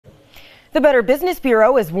The Better Business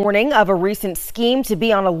Bureau is warning of a recent scheme to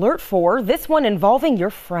be on alert for, this one involving your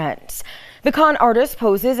friends. The con artist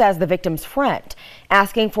poses as the victim's friend,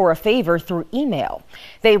 asking for a favor through email.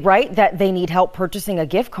 They write that they need help purchasing a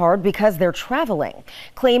gift card because they're traveling,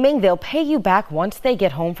 claiming they'll pay you back once they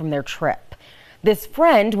get home from their trip. This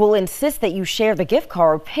friend will insist that you share the gift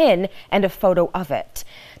card PIN and a photo of it.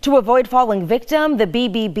 To avoid falling victim, the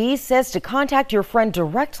BBB says to contact your friend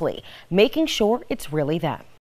directly, making sure it's really them.